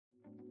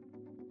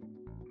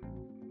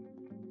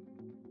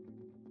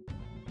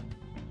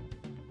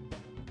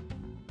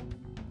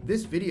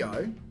This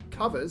video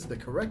covers the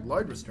correct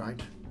load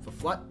restraint for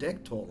flat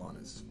deck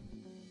Tautliners.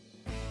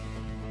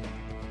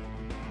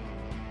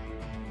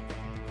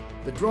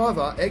 The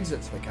driver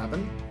exits the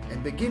cabin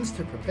and begins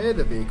to prepare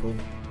the vehicle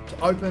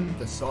to open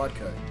the side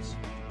curtains.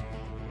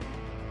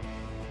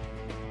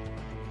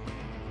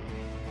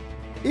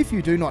 If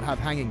you do not have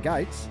hanging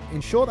gates,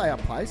 ensure they are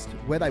placed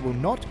where they will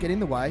not get in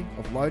the way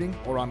of loading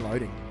or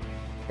unloading,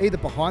 either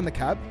behind the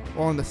cab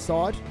or on the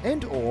side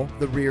and or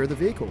the rear of the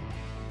vehicle.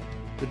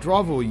 The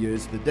driver will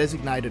use the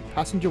designated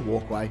passenger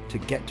walkway to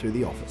get to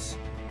the office.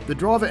 The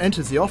driver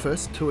enters the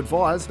office to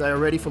advise they are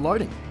ready for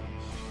loading.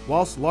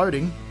 Whilst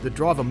loading, the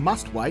driver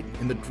must wait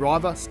in the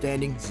driver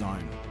standing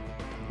zone.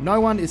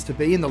 No one is to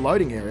be in the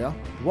loading area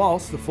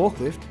whilst the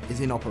forklift is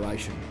in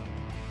operation.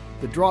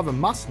 The driver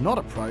must not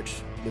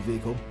approach the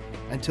vehicle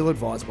until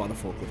advised by the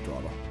forklift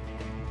driver.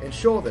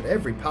 Ensure that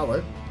every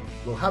pallet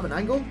will have an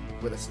angle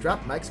where the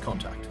strap makes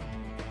contact.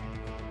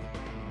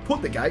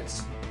 Put the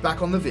gates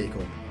back on the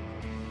vehicle.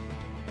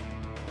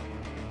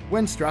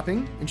 When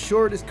strapping,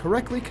 ensure it is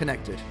correctly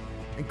connected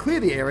and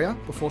clear the area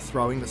before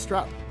throwing the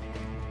strap.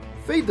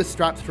 Feed the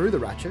strap through the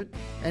ratchet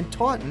and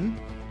tighten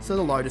so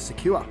the load is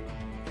secure.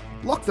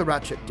 Lock the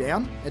ratchet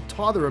down and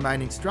tie the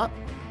remaining strap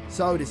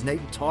so it is neat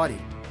and tidy.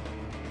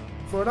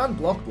 For an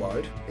unblocked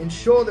load,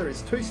 ensure there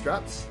is 2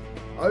 straps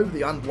over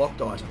the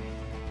unblocked item.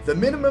 The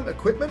minimum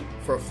equipment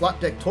for a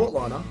flat deck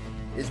Tautliner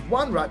is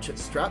 1 ratchet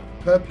strap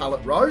per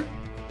pallet row,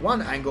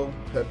 1 angle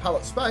per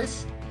pallet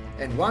space,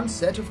 and 1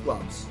 set of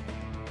gloves.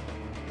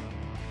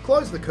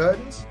 Close the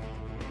curtains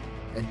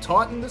and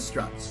tighten the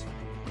straps.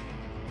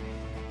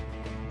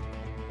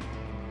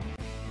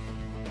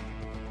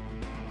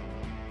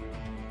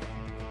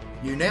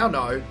 You now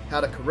know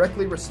how to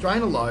correctly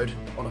restrain a load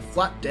on a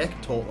flat deck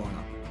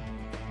Tautliner.